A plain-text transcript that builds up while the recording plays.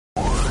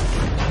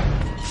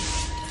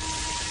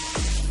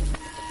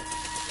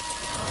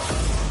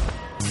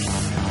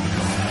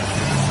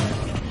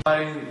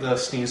Buying the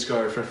sneeze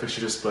guard for fixture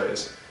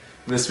displays.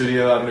 In this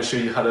video, I'm going to show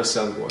you how to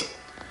assemble it.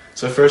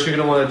 So first, you're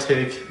going to want to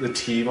take the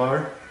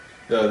T-bar.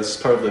 This is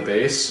part of the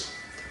base.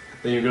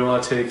 Then you're going to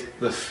want to take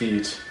the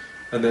feet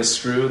and then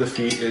screw the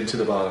feet into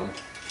the bottom.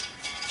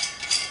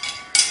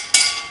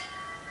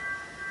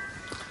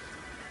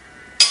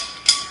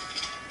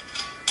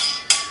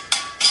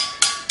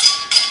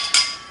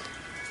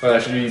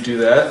 Alright, after you do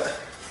that,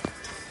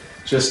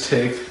 just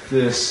take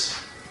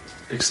this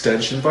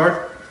extension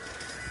bar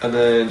and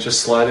then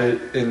just slide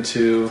it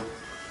into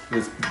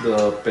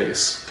the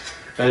base.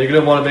 And you're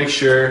going to want to make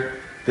sure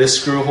this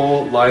screw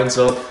hole lines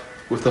up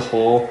with the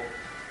hole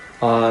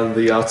on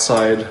the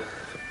outside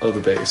of the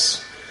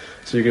base.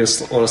 So you're going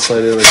to want to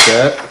slide it like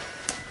that,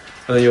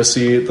 and then you'll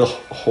see the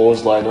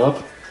holes line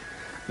up.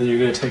 Then you're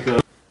going to take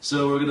a...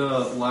 So we're going to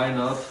line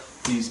up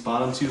these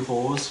bottom two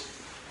holes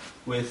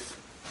with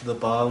the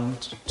bottom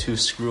two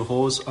screw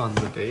holes on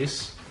the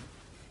base.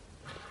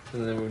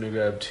 And then we're going to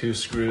grab two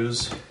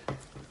screws.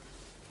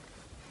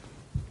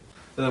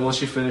 And then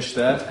once you finish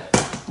that,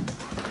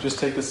 just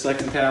take the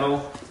second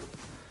panel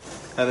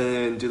and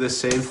then do the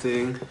same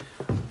thing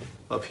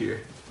up here.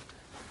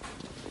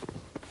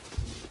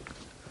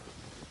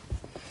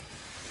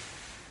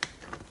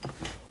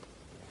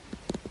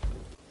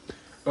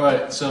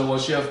 Alright, so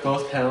once you have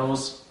both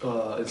panels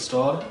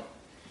installed,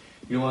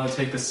 you want to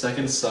take the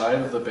second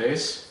side of the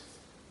base,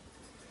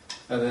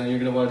 and then you're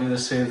going to want to do the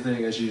same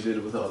thing as you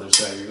did with the other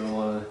side. You're going to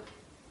want to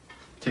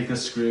take the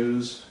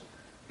screws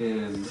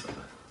and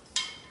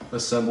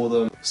assemble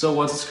them. So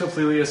once it's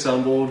completely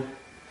assembled,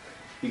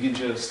 you can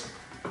just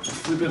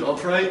flip it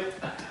upright,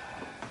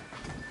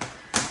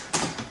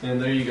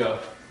 and there you go.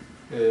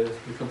 You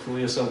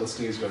completely assembled the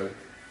sneeze guard.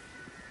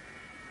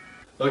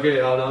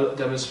 Okay, I'll now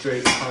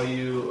demonstrate how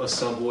you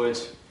assemble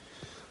it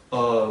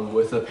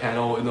with the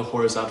panel in the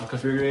horizontal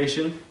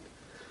configuration.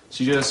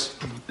 So it's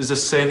the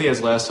same thing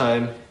as last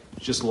time.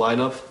 Just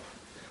line up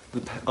the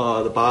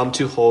bottom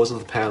two holes of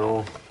the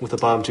panel with the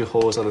bottom two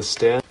holes on the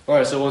stand.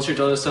 Alright, so once you're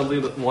done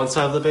assembling one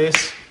side of the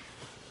base,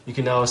 you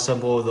can now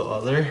assemble the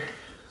other.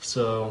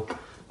 So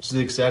just the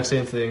exact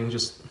same thing,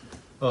 just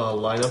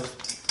line up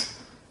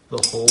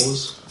the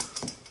holes.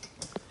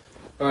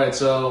 Alright,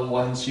 so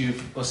once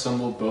you've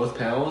assembled both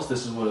panels,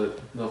 this is what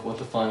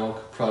the final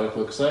product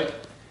looks like.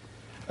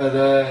 And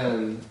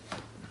then,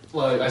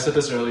 like I said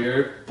this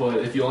earlier, but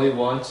if you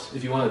want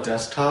a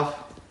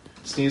desktop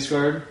sneeze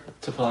guard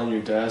to put on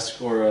your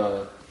desk or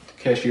a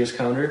cashier's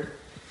counter,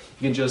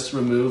 you can just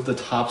remove the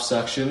top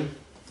section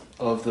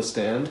of the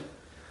stand,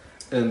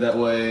 and that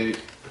way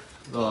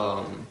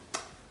there'll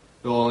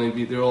only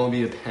be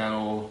a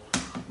panel.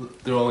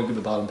 There'll only be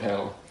the bottom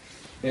panel.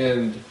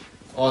 And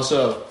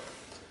also,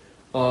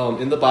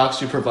 in the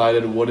box you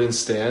provided wooden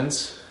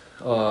stands.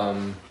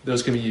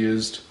 Those can be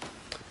used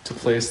to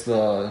place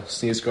the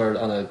sneeze guard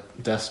on a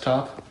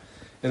desktop.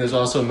 And there's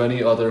also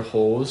many other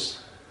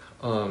holes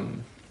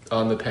on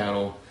the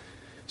panel,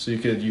 so you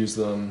could use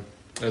them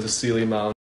as a ceiling mount.